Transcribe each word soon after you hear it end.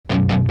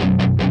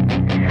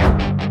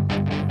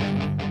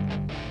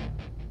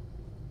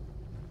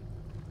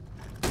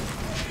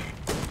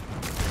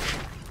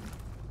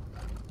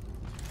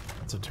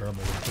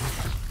terrible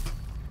weapon.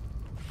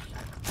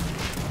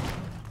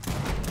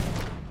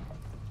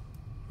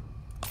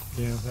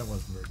 Yeah, that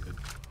wasn't very good.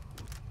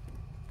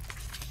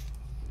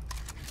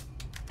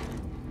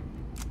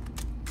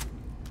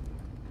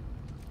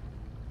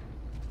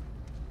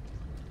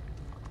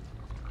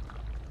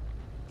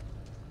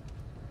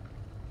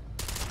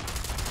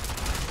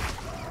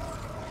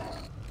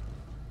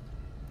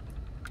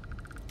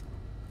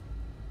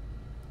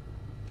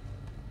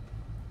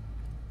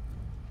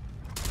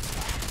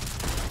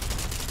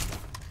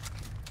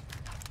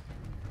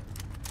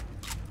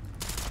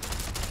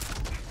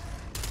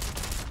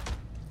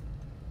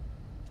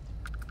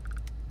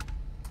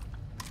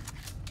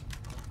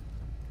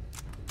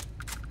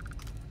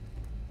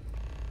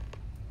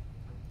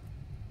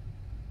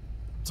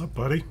 What's up,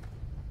 buddy?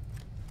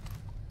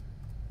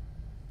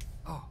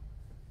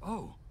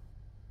 Oh,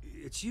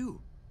 it's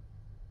you.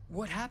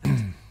 What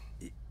happened?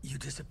 You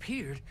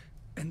disappeared,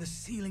 and the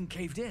ceiling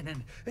caved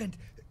in, and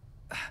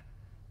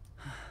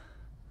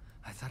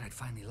I thought I'd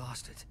finally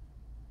lost it.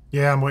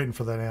 Yeah, I'm waiting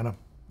for that, Anna.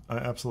 I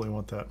absolutely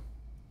want that.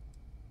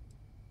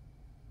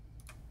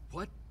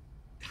 What?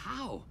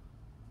 How?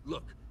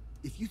 Look,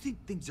 if you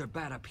think things are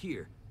bad up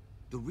here,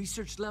 the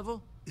research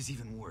level is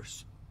even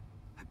worse.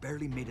 I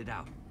barely made it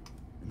out.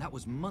 And that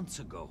was months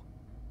ago.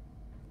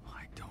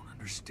 I don't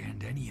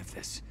understand any of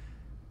this.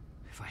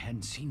 If I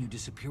hadn't seen you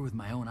disappear with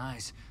my own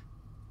eyes,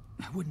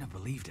 I wouldn't have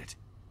believed it.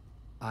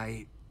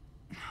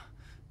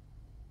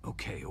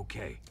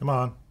 Okay. Come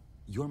on.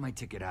 You're my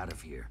ticket out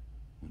of here.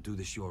 We'll do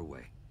this your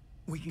way.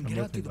 We can Come get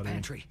with out me, through the buddy.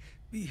 pantry.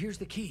 Here's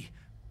the key.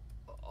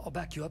 I'll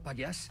back you up, I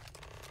guess.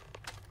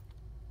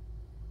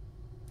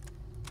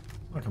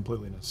 Not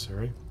completely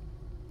necessary.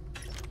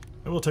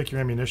 I will take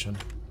your ammunition.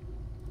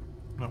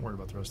 I'm not worried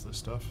about the rest of this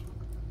stuff.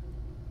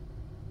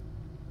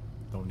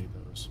 Don't need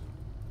those.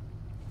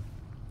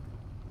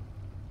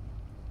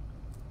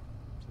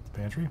 Is that the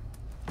pantry?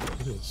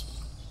 It is.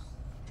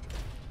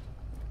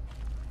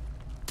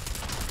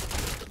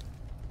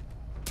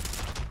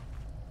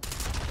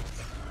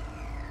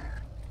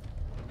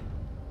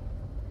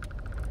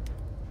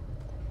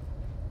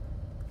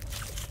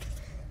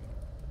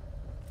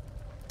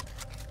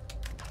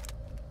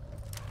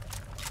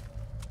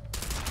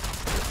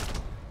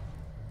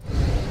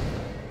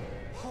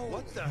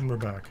 And we're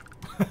back.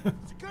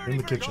 We're in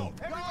the kitchen.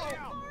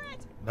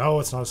 No,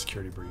 it's not a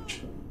security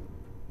breach.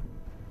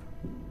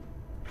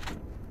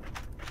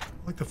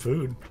 I like the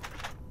food.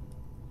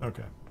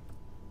 Okay.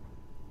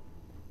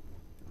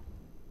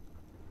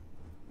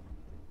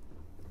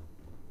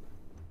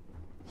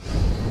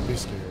 Don't be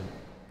scared.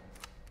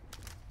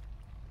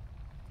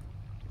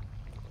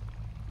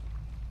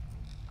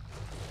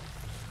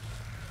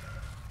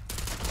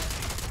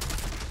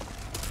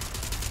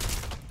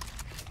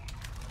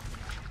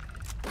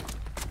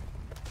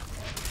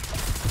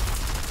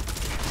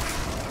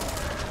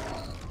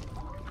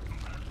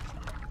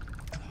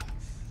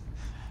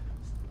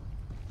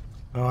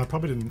 Oh, I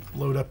probably didn't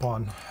load up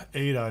on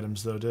 8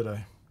 items though, did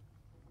I?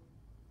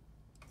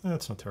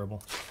 That's not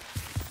terrible.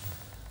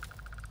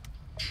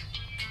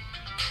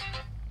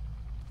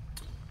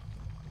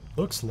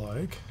 Looks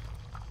like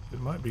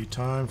it might be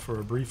time for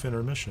a brief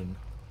intermission.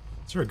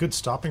 Is there a good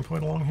stopping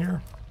point along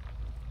here?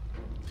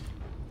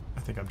 I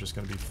think I'm just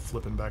going to be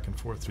flipping back and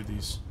forth through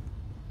these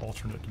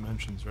alternate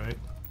dimensions, right?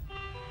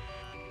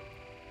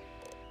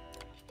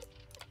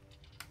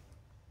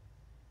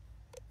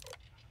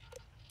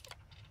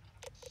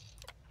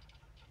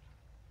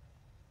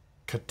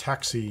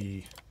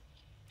 Taxi.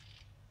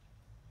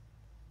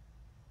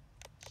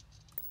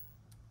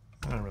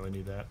 I don't really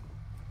need that.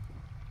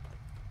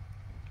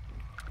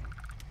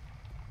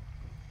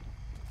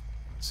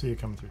 See you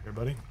coming through here,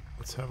 buddy.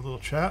 Let's have a little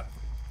chat.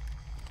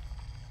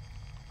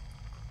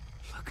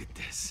 Look at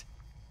this.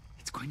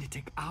 It's going to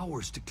take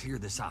hours to clear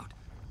this out.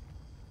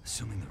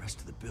 Assuming the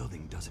rest of the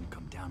building doesn't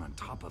come down on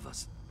top of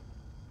us.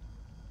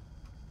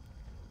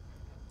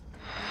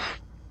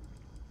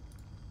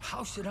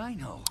 How should I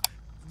know?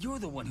 You're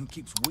the one who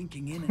keeps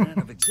winking in and out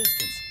of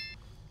existence.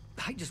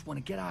 I just want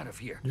to get out of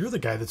here. You're the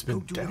guy that's been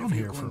Go do down whatever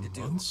here you're for going to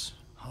do. months.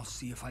 I'll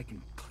see if I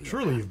can clear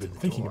Surely path you've to been the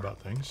thinking door. about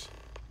things.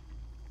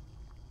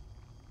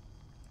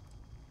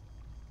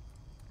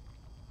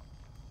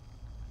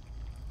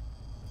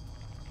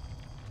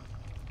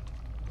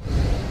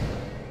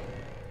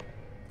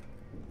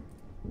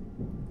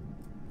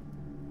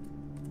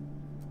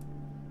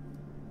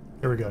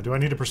 Here we go. Do I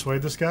need to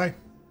persuade this guy?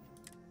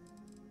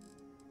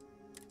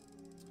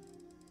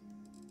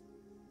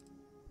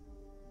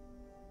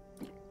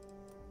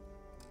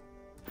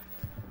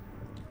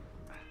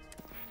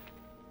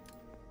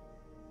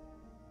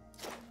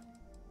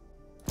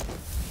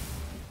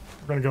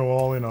 We're going to go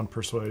all in on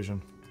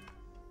persuasion.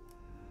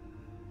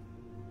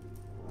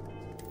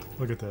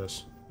 Look at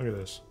this. Look at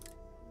this.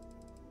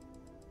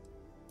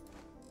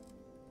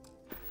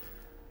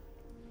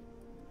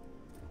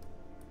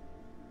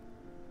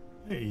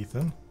 Hey,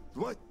 Ethan.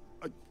 What?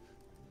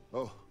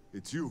 Oh,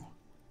 it's you.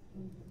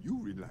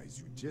 You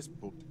realize you just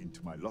poked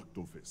into my locked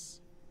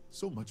office.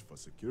 So much for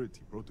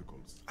security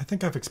protocols. I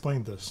think I've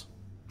explained this.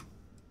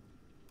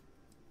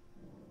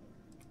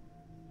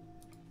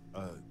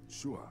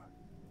 Sure.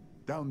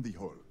 Down the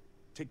hall.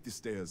 Take the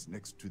stairs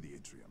next to the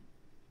atrium.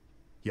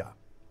 Yeah,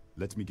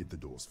 let me get the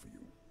doors for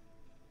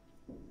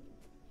you.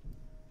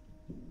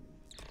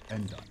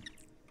 And done.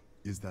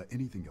 Is there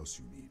anything else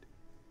you need?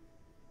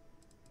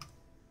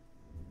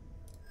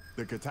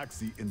 The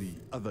Cataxi in the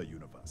other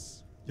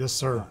universe. Yes,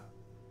 sir.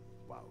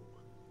 Wow.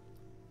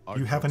 Do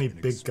you have Quite any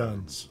an big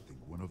experiment, guns? I think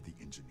one of the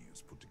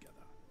engineers put together.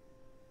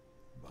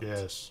 But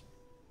Yes.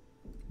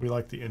 We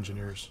like the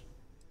engineers.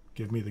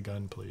 Give me the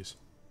gun, please.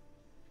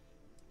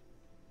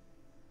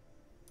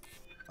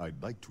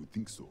 I'd like to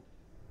think so.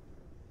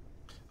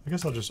 I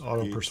guess I'll just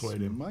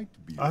auto-persuade It him. might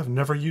be I've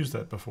never used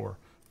that before.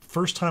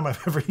 First time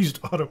I've ever used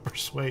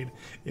auto-persuade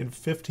in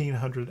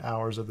 1,500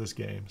 hours of this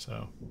game,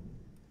 so...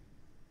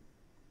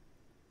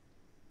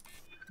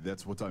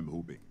 That's what I'm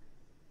hoping.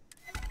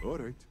 All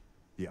right.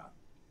 Yeah.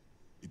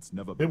 It's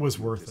never It was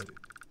been worth tested, it.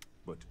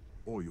 but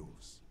all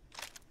yours.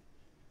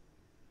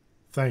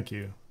 Thank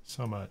you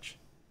so much.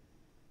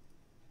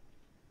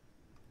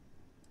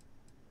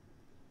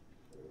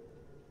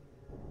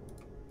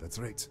 That's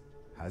right.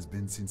 Has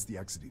been since the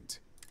accident.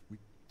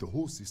 The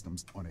whole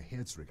system's on a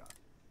hair trigger.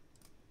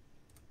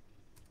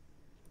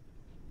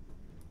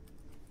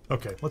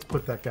 Okay, let's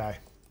put that guy.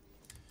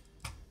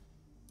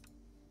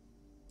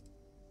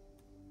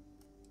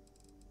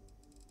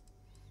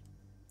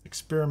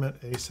 Experiment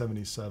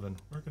A77.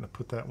 We're going to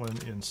put that one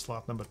in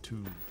slot number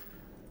 2.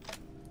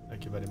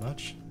 Thank you very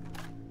much.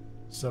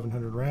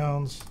 700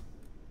 rounds.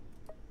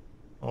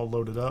 All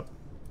loaded up.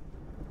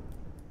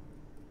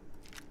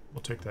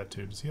 We'll take that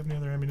too. Does he have any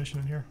other ammunition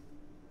in here?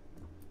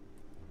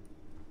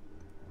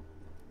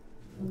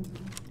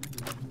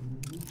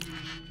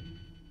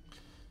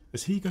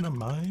 Is he going to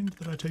mind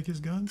that I take his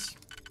guns?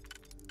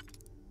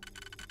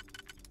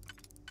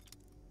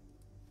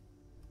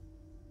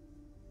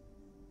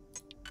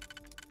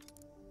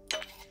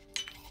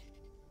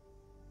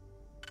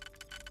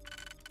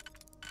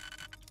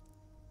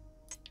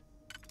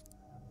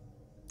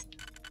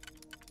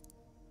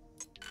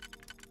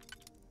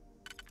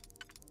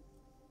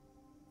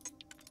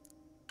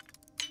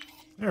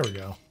 There we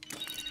go.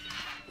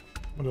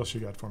 What else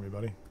you got for me,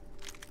 buddy?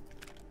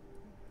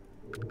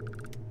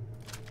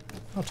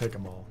 I'll take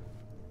them all.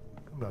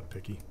 I'm not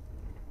picky.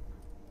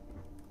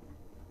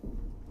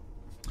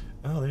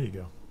 Oh, there you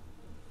go.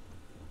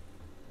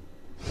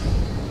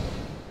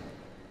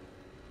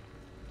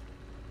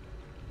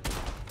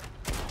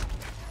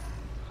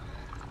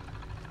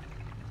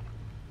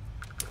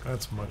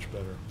 That's much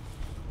better.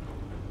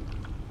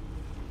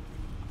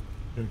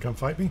 You gonna come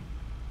fight me?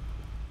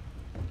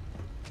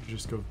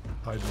 Just go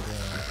hide in the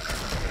ground.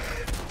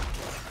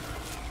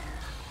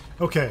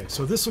 Okay,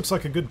 so this looks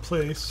like a good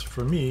place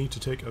for me to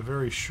take a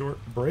very short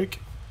break.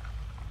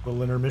 A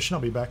little intermission.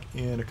 I'll be back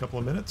in a couple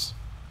of minutes.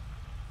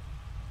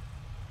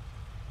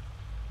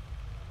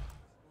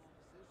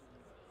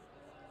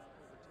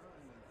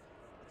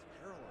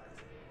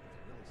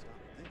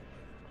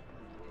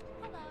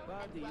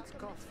 Bardi, it's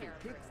coffee.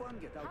 Pick one,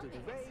 get out of the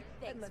way,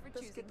 and let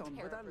us get on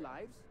with our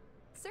lives.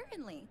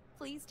 Certainly.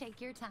 Please take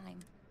your time.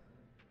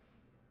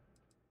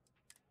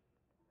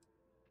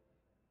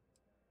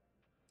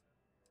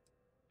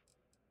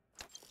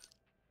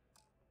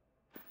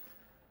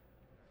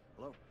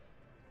 Hello.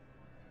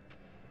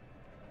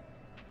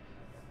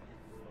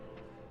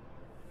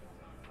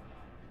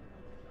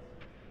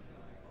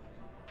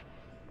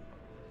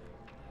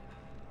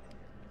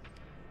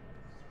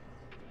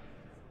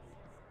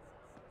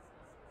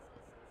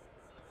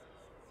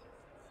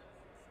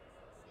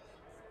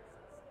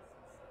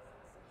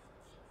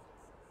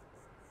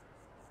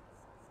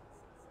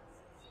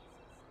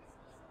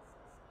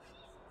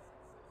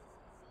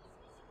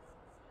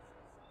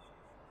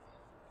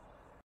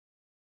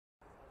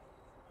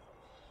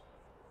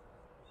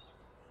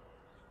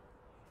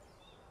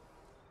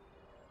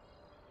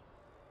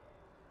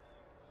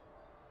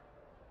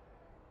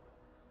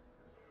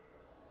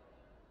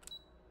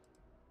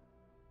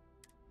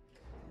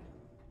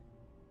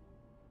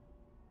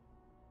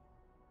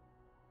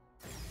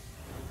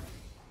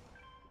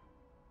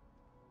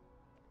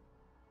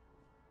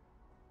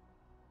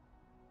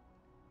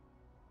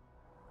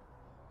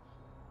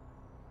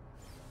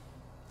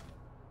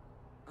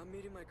 I'm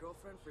meeting my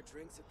girlfriend for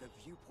drinks at the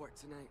Viewport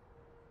tonight.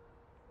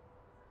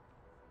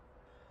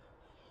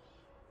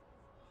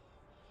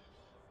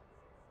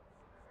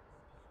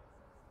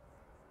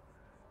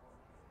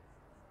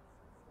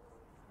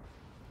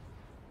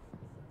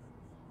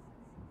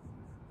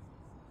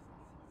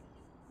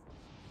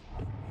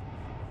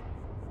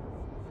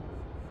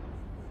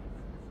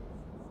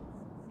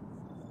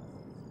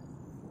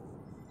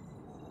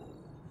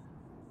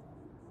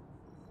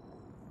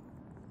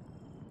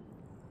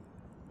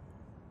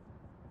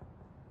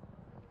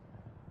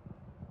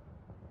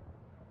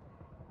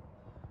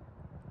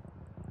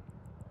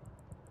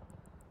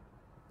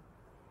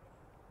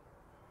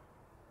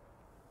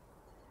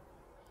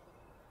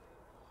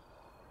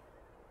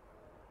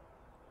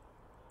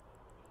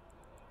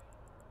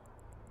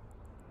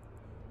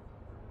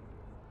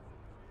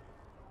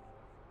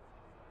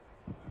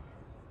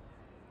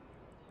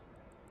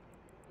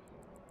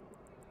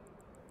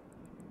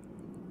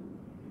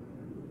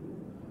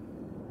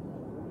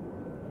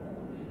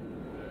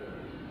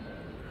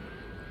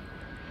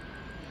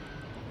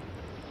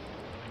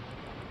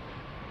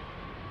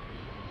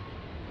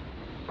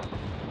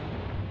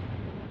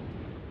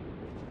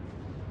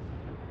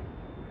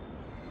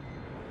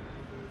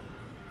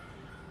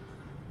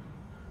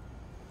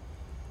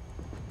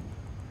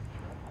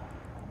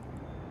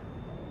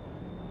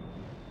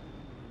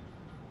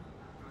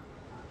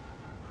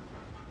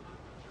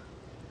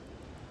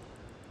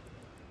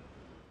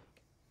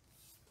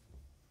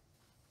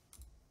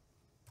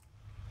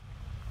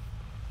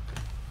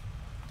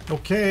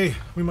 Okay,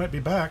 we might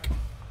be back.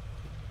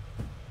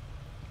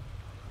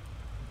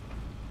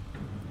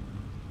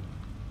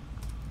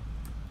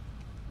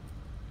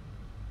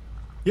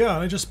 Yeah,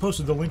 and I just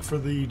posted the link for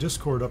the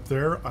Discord up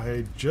there.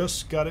 I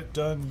just got it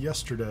done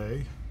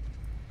yesterday.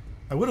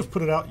 I would have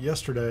put it out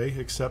yesterday,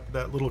 except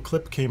that little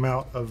clip came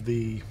out of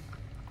the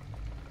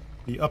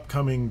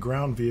upcoming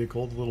ground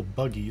vehicle, the little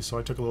buggy, so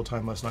I took a little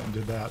time last night and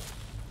did that.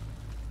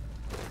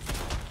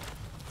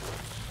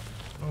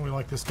 Oh, we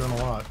like this gun a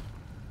lot.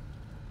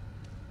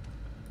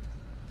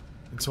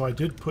 And so I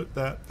did put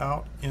that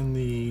out in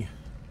the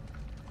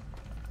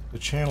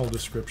channel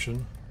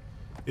description.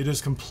 It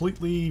is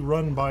completely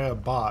run by a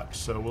bot,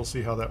 so we'll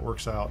see how that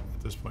works out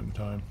at this point in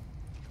time.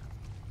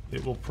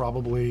 It will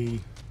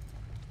probably...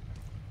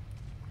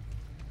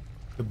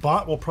 The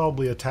bot will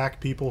probably attack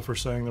people for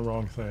saying the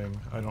wrong thing.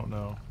 I don't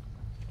know.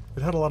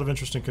 It had a lot of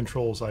interesting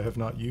controls I have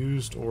not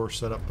used or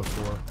set up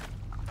before.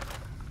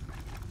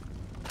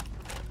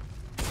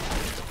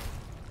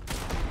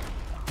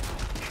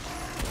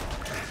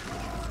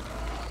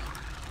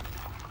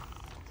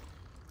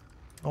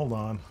 Hold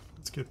on.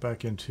 Let's get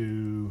back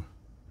into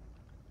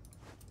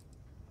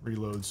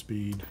reload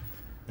speed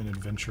and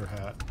adventure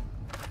hat.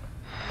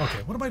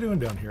 Okay, what am I doing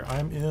down here?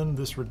 I'm in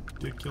this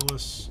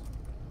ridiculous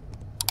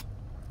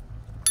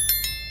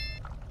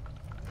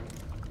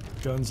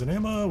guns and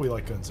ammo. We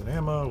like guns and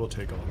ammo. We'll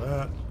take all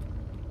that.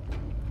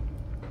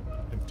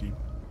 Empty.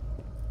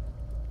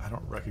 I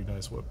don't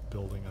recognize what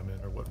building I'm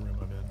in or what room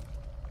I'm in. Am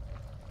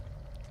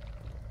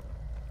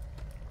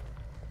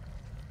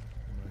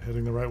I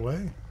heading the right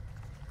way?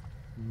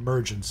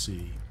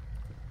 Emergency.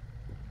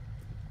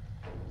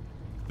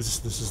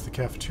 This is the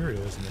cafeteria,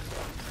 isn't it?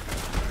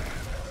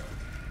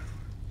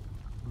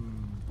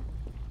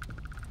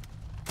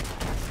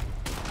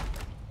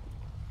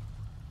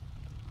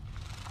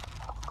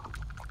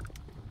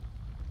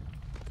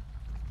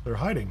 They're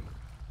hiding.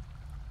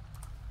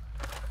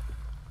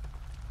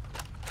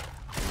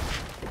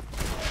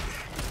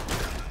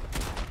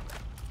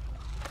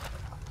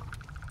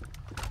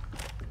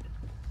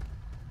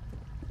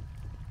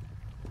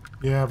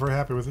 Yeah, very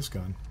happy with this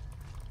gun.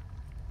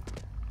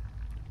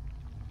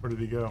 Where did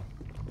he go?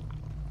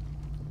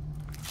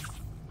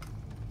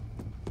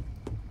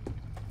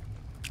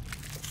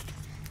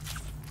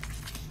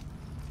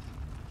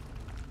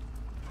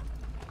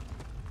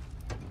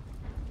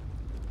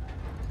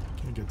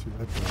 Can't get through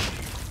that door.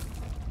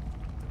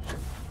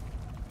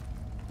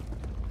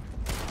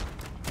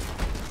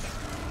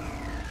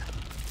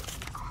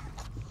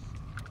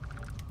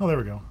 Oh, there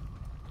we go.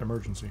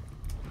 Emergency.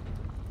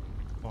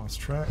 Lost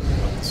track,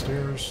 up the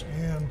stairs,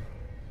 and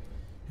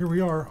here we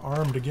are,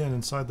 armed again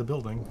inside the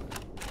building.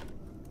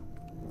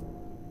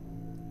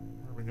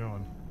 Where are we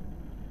going?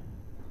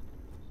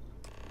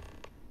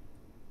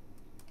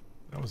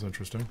 That was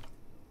interesting.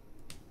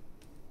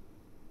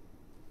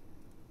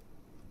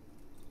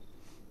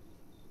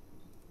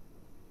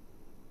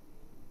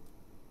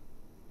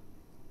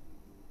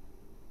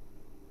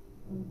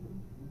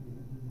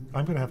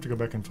 I'm gonna have to go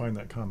back and find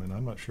that comment.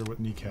 I'm not sure what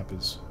kneecap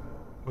is.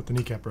 What the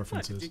kneecap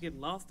reference is. Did you get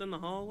lost in the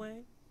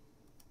hallway?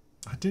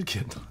 I did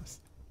get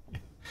lost.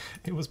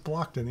 It was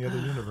blocked in the other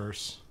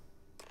universe.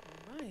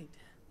 Right.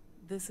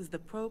 This is the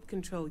probe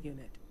control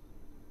unit.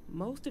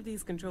 Most of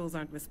these controls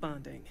aren't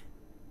responding.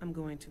 I'm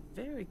going to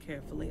very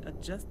carefully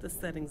adjust the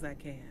settings I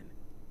can.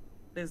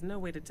 There's no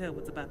way to tell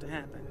what's about to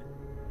happen.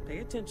 Pay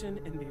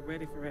attention and be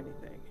ready for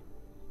anything.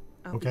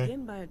 I'll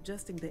begin by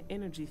adjusting the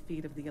energy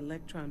feed of the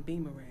electron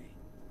beam array.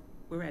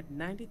 We're at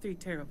 93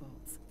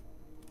 teravolts.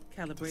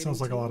 Calibrating.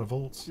 Sounds like a lot of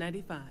volts.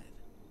 95,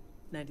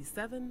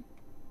 97,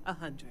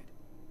 100.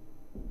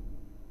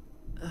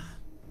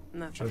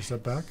 Nothing. Should I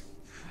step back?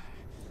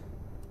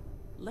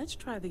 Let's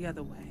try the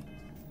other way.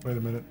 Wait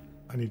a minute.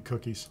 I need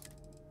cookies.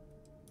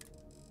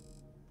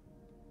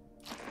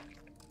 How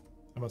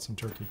about some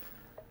turkey?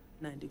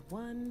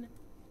 91,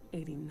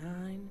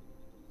 89.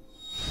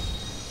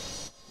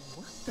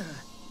 What the?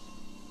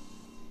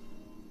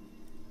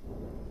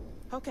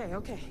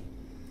 Okay.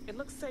 It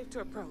looks safe to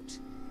approach.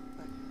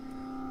 But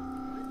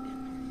what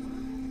in the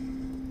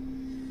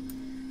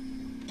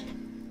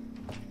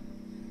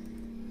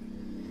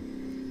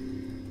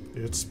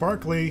world? It's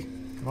sparkly.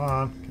 Come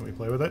on. Can we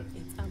play with it?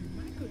 It's a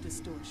micro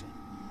distortion.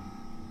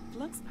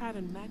 Flux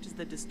pattern matches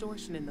the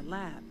distortion in the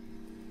lab.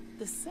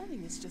 The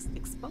setting is just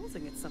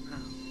exposing it somehow.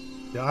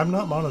 Yeah, I'm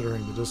not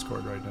monitoring the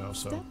Discord right now,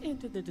 so Step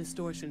into the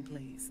distortion,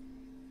 please.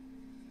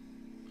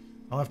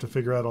 I'll have to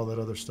figure out all that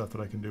other stuff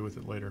that I can do with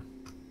it later.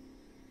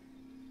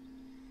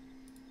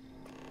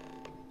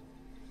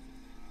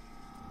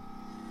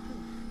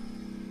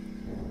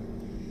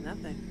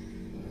 Nothing.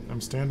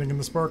 I'm standing in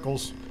the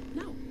sparkles.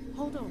 No,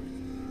 hold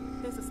on.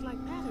 There's a slight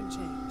pattern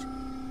change.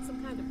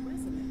 Some kind of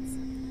resonance.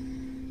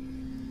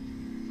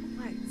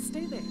 All right,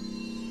 stay there.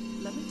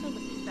 Let me turn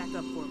the feed back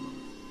up for a moment.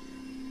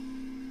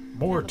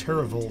 More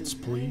Calibrating teravolts, to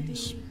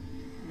please. 90,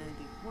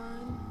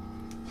 91.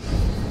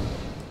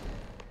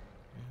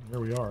 There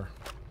we are.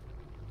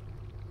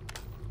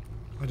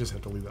 I just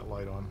have to leave that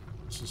light on.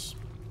 This is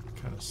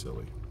kind of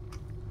silly.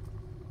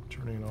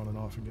 Turning it on and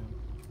off again.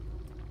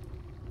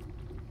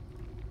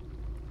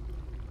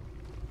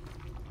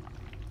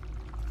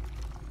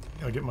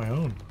 I'll get my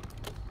own.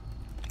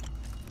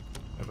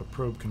 I have a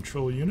probe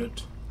control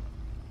unit.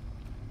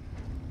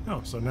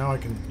 Oh, so now I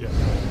can, yeah,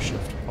 now I can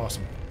shift.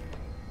 Awesome.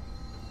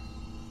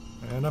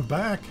 And I'm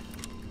back.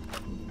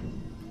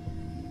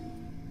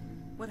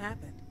 What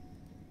happened?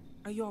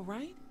 Are you all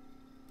right?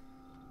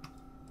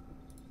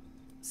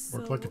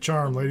 Worked like a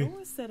charm, lady. The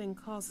lower setting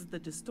causes the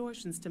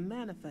distortions to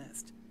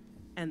manifest,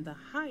 and the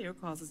higher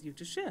causes you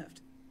to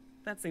shift.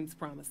 That seems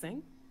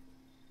promising.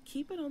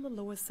 Keep it on the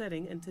lower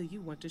setting until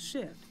you want to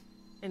shift,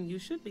 and you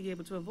should be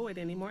able to avoid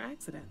any more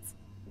accidents.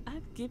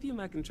 I'd give you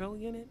my control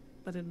unit,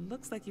 but it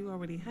looks like you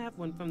already have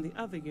one from the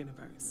other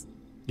universe.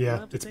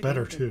 Yeah, it's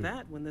better too.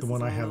 The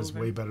one I have is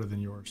way better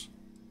than yours.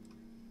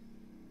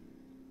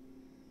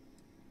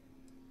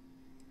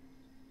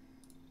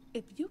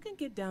 If you can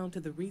get down to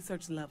the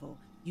research level,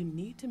 you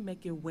need to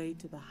make your way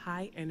to the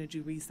high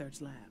energy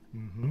research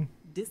lab.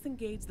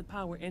 Disengage the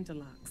power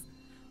interlocks,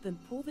 then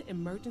pull the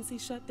emergency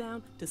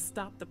shutdown to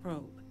stop the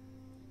probe.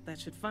 That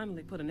should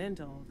finally put an end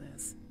to all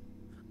this.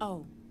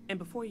 Oh, and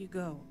before you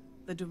go,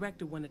 the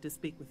director wanted to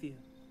speak with you.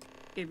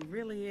 It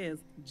really is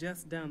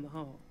just down the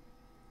hall.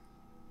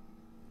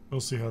 We'll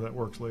see how that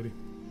works, lady.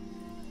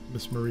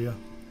 Miss Maria.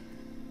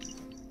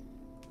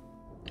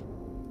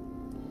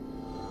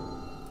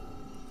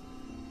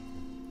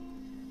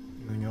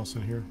 Anything else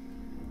in here?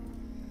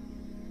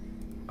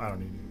 I don't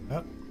need any of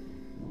that.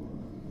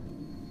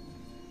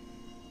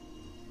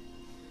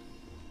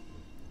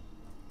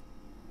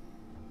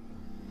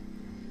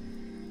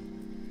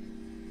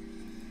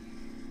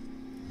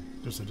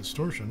 There's a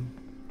distortion.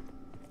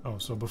 Oh,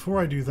 so before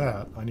I do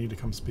that, I need to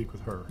come speak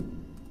with her.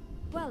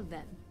 Well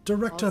then.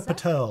 Director all set?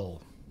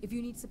 Patel. If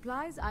you need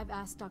supplies, I've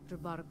asked Dr.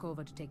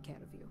 Barakova to take care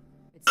of you.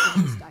 It's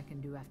the least I can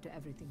do after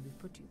everything we've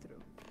put you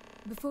through.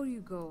 Before you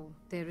go,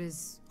 there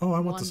is I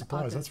want one the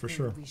supplies, other that's for thing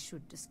sure. we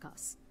should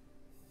discuss.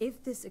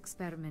 If this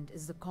experiment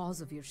is the cause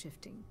of your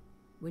shifting,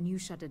 when you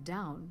shut it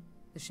down,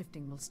 the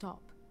shifting will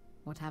stop.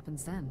 What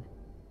happens then?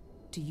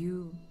 To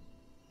you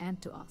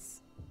and to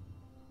us.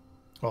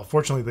 Well,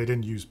 fortunately, they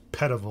didn't use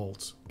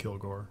petavolts,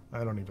 Kilgore.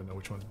 I don't even know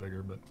which one's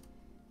bigger, but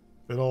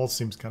it all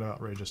seems kind of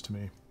outrageous to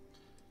me.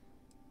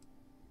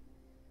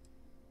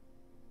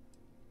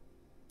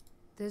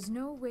 There's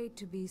no way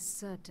to be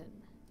certain,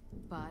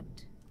 but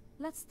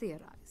let's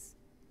theorize.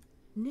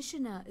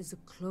 Nishina is a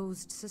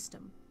closed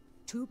system,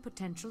 two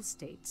potential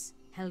states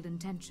held in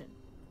tension.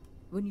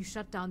 When you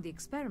shut down the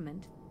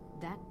experiment,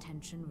 that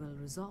tension will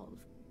resolve.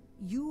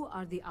 You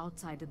are the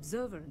outside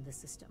observer in the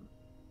system.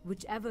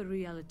 Whichever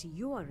reality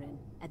you are in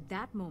at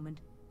that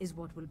moment is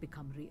what will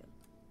become real.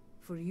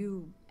 For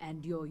you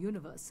and your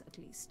universe, at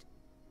least.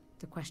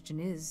 The question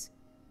is,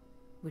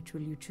 which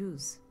will you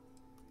choose?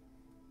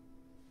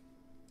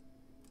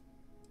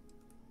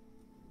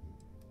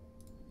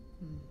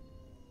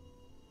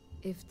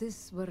 If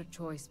this were a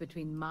choice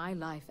between my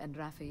life and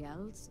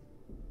Raphael's,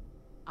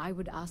 I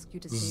would ask you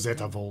to save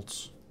him.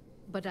 Zetavolts.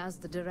 But as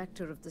the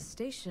director of the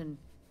station,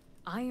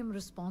 I am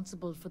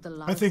responsible for the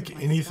lives I think of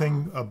my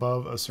anything staff.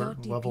 above a certain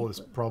 30 level is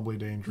people. probably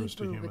dangerous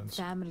to People with humans.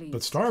 families,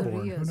 But Starborn, who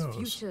careers, knows?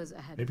 futures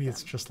ahead Maybe of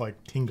it's them. just like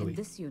In tingly.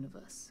 this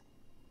universe,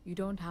 you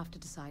don't have to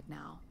decide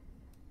now.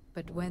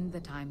 But when the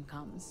time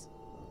comes,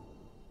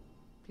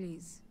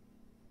 please,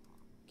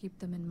 keep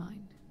them in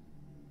mind.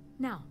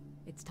 Now,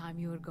 it's time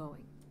you are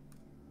going.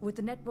 With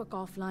the network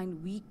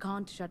offline, we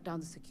can't shut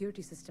down the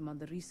security system on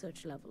the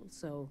research level,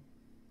 so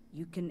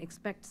you can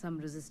expect some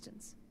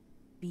resistance.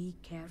 Be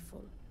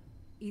careful.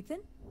 Ethan,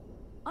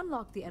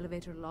 unlock the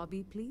elevator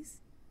lobby, please.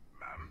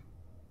 Ma'am,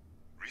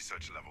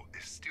 research level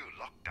is still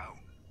locked down.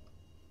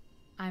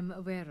 I'm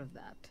aware of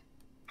that.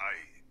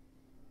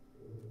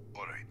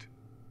 All right.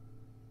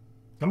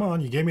 Come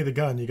on, you gave me the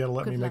gun. You gotta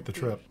let Good me make luck, the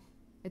dear. trip.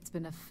 It's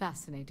been a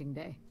fascinating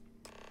day.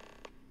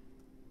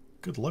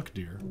 Good luck,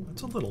 dear.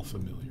 That's a little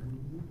familiar.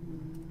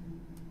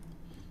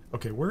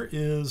 Okay, where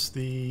is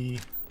the...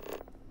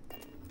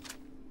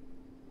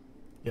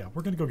 Yeah,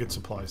 we're gonna go get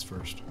supplies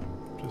first.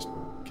 Just,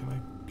 can I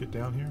get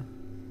down here?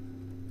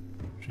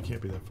 She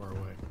can't be that far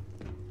away.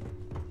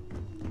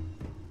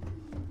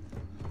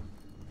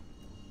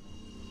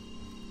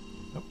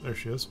 Oh, there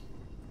she is.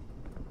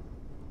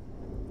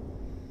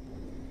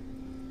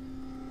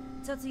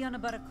 Tatiana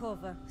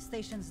Barakova,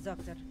 station's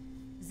doctor.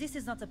 This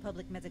is not a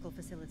public medical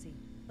facility,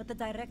 but the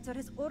director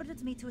has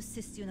ordered me to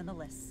assist you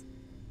nonetheless.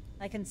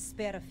 I can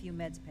spare a few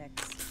med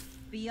packs.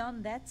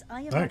 Beyond that,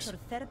 I am Thanks. not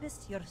your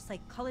therapist, your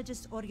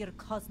psychologist, or your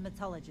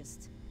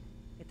cosmetologist.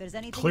 If there's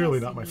anything Clearly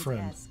else not you my need to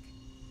friend. ask.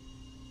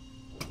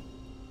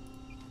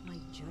 My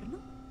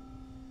journal?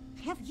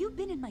 Have you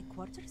been in my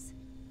quarters?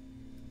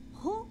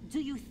 Who do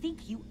you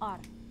think you are?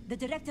 The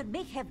director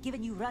may have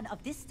given you run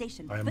of this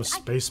station, I am a but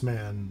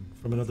spaceman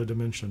from another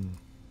dimension.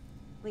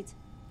 Wait.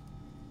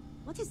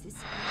 What is this?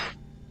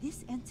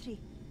 This entry.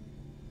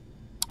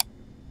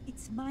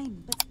 It's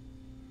mine, but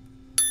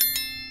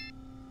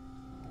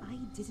I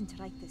didn't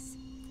write this.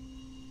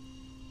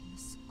 I'm a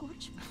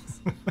scorch marks.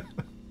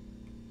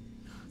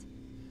 God.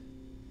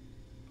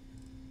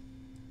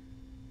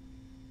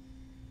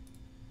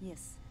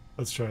 Yes,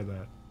 Let's try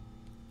that.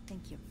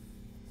 thank you.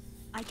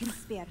 I can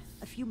spare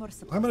a few more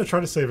supplies. I'm going to try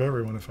to save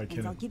everyone if I can.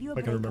 And I'll give you a if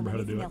I can break remember on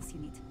how to do anything it. else you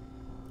need.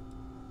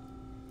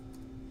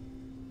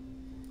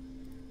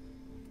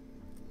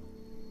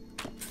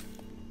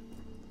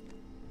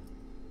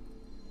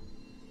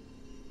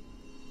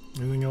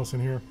 Anything else in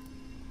here?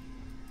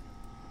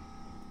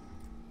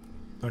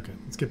 Okay,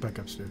 let's get back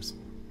upstairs.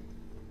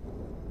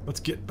 Let's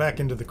get back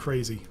into the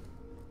crazy.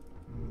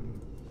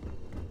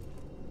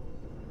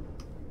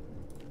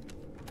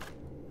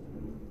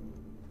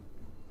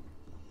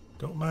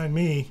 Don't mind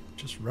me,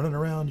 just running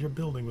around your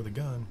building with a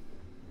gun.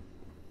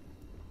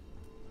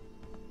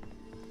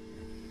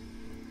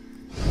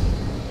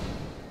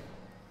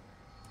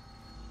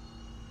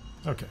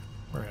 Okay,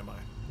 where am I?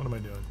 What am I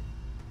doing?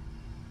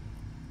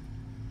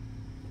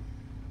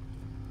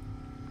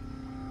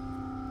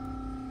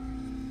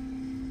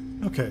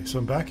 Okay, so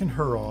I'm back in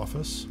her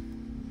office.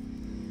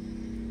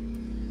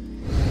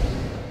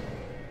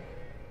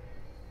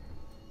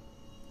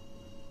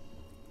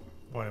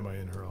 Why am I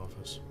in her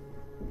office?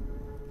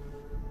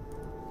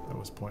 That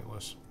was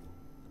pointless.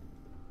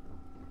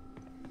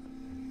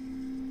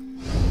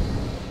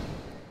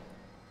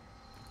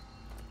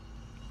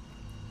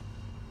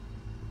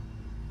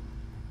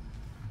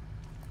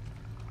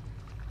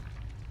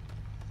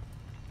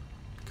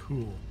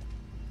 Cool.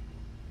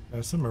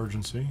 That's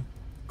emergency.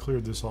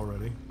 Cleared this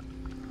already.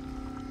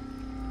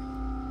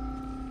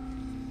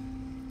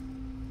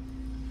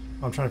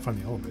 I'm trying to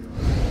find the elevator.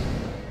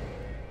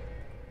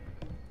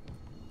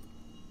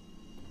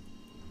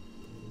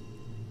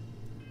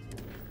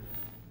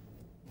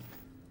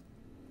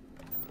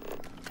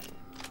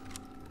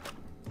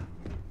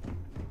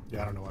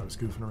 Yeah, I don't know why I was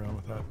goofing around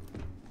with that.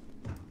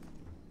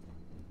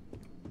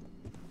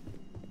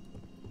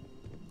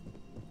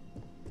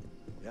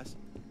 Yes?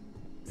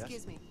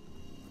 Excuse me.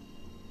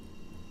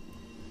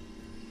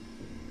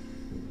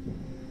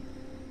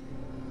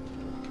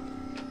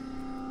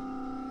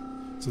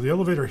 So the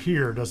elevator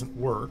here doesn't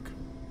work,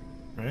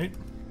 right?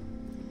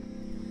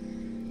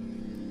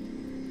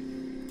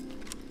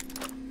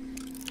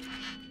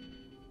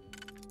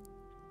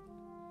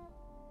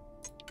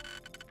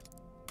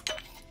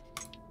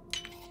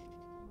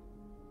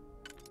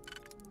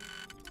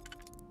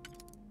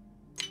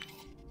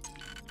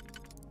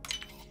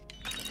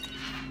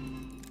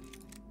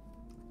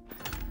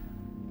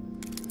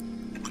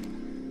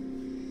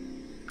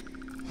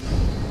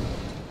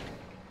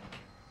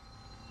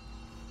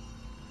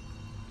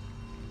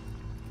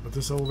 But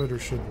this elevator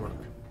should work.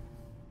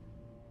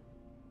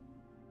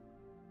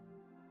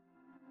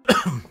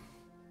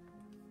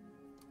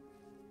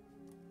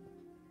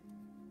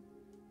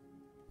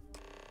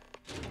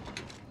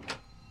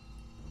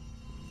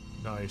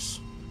 Nice.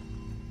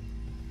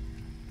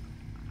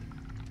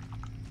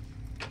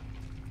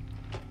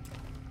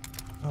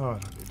 Oh,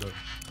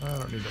 I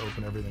don't need to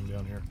open everything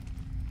down here.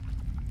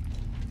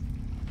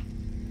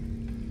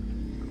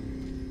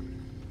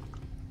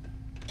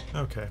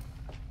 Okay.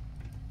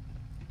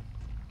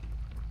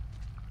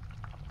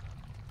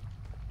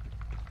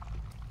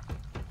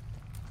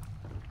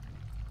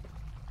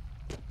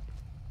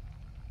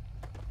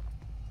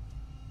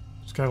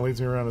 Just kind of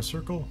leads me around a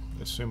circle.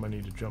 I assume I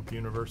need to jump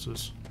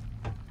universes.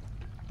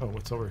 Oh,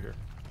 what's over here?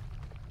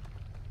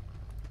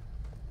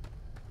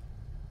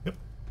 Yep.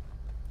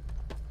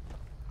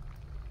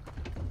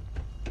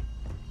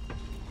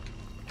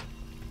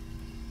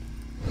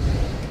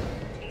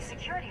 A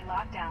security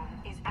lockdown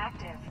is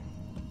active.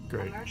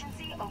 Great.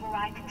 Emergency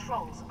override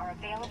controls are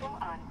available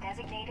on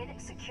designated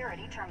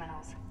security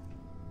terminals.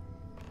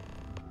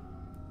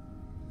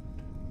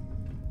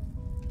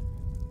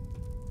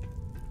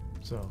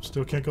 So,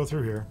 still can't go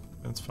through here.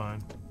 That's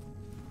fine.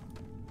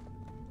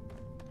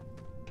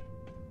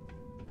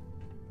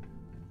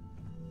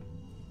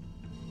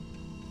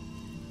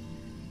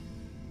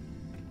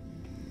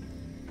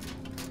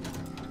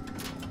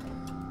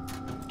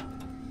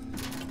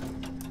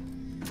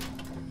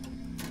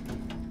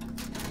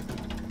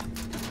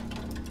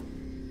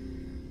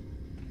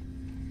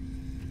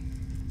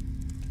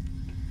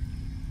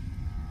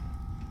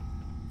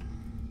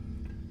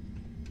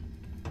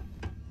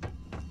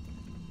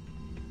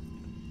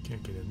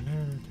 Can't get in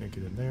there, can't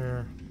get in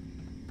there.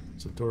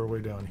 There's a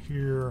doorway down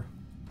here.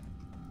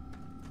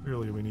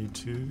 Clearly we need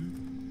to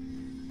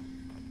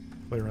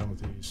play around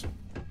with these.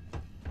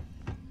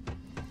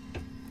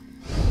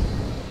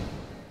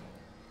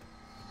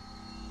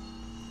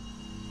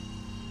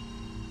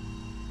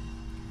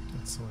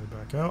 That's the way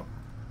back out.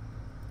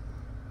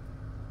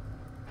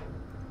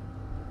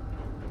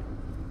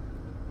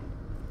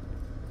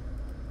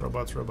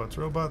 Robots, robots,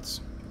 robots.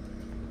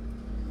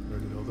 Where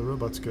did all the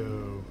robots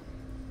go?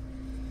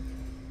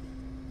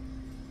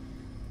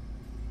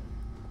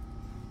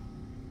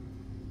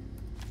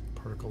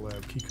 Particle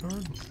Lab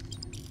keycard.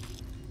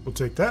 We'll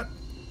take that.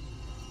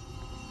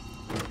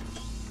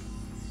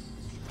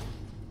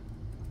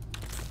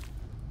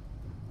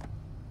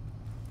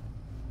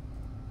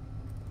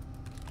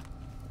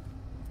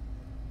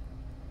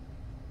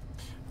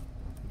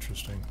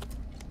 Interesting.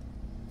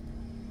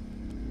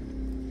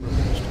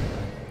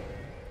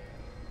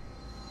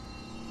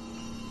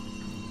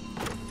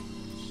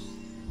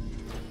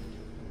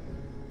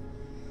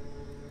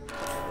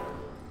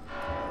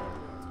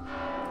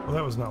 Well,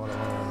 that was not what I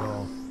wanted at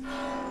all.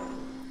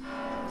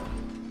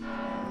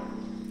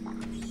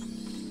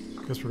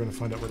 Guess we're going to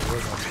find out where the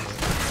robots are.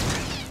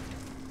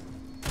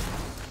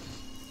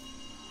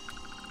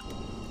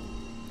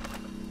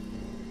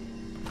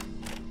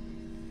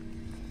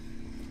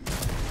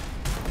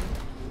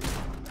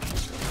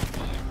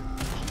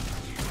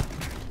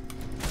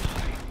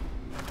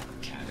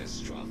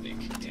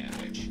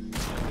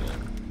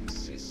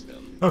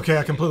 Okay,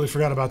 I completely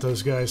forgot about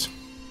those guys.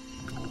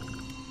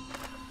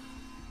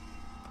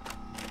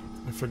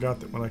 I forgot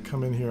that when I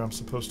come in here, I'm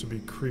supposed to be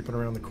creeping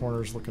around the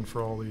corners looking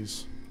for all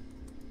these.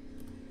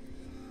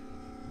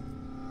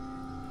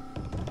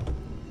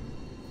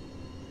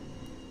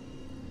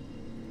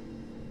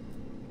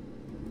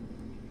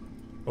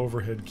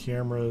 Overhead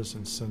cameras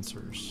and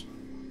sensors.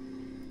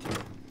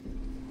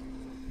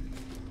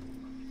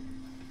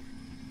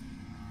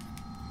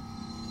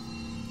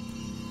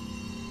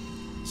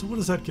 So what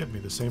does that get me?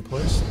 The same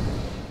place?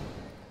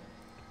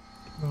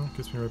 No, it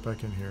gets me right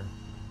back in here.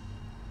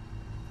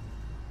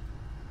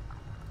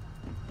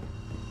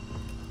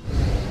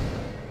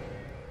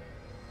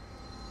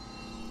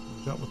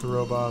 Dealt with the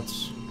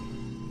robots.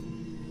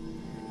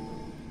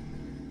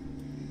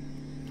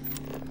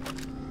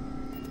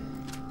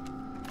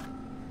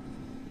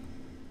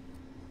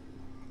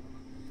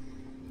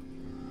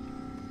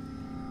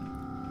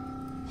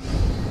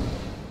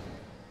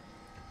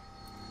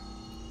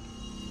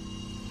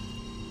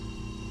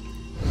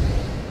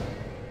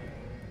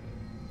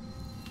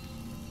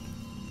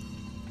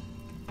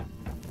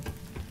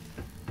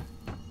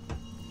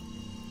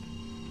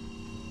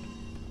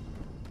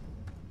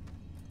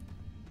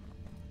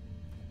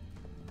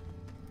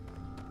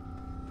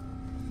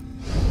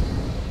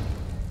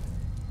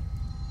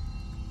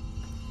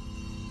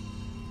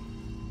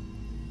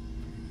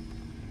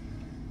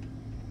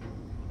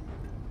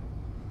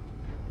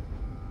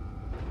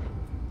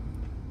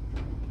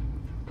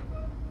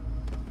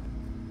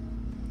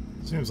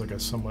 Seems like a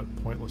somewhat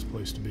pointless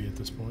place to be at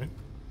this point.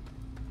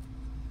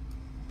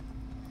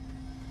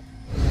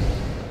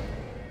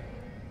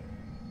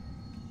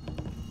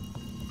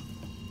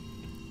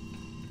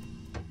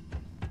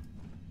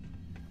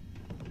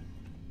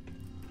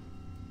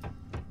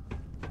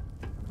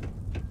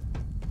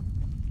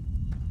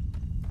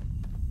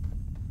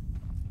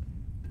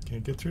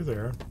 Can't get through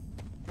there.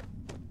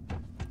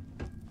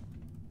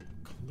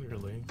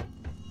 Clearly.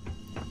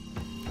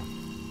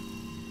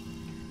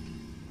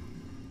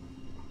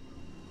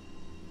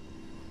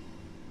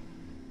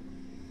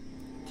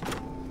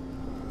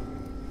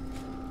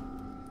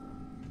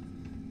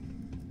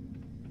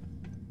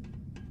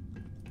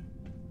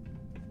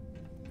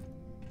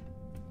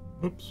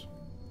 Oops.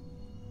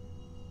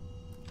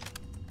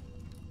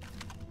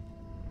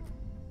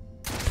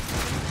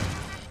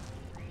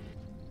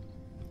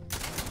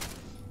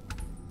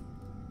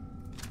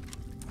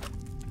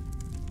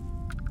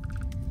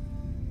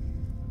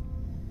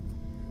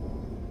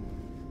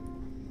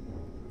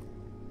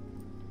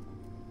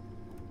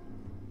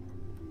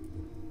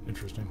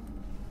 Interesting.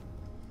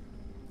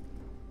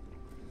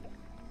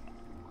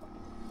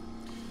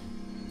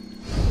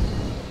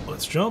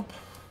 Let's jump.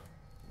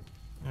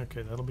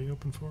 Okay, that'll be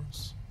open for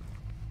us.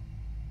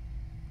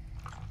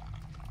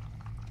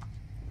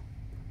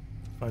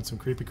 Find some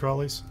creepy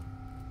crawlies.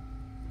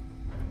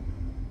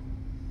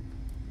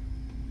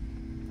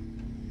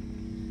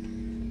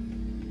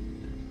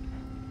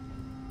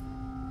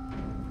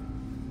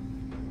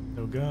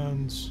 No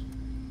guns.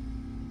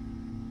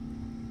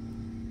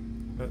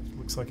 That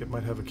looks like it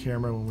might have a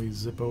camera when we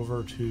zip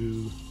over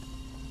to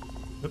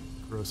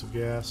corrosive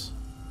gas.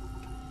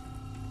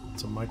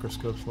 Some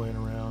microscopes laying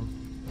around.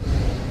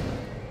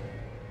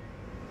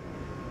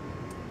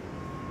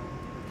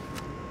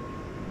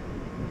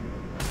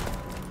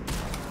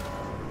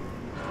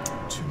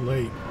 Too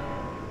late.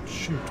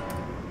 Shoot.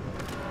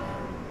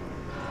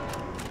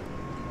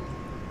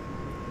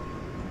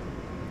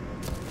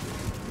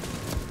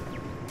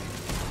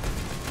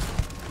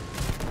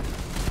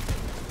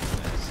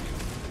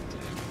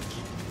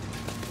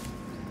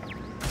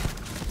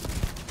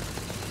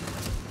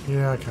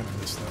 Yeah, I kind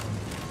of missed that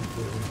one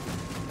completely.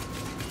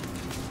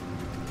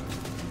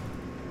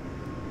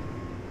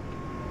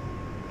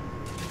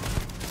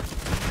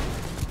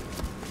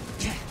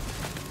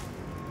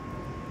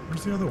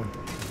 Where's the other one?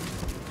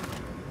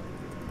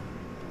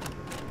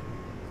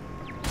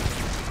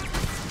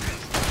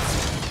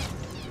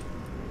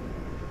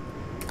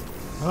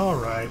 All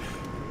right.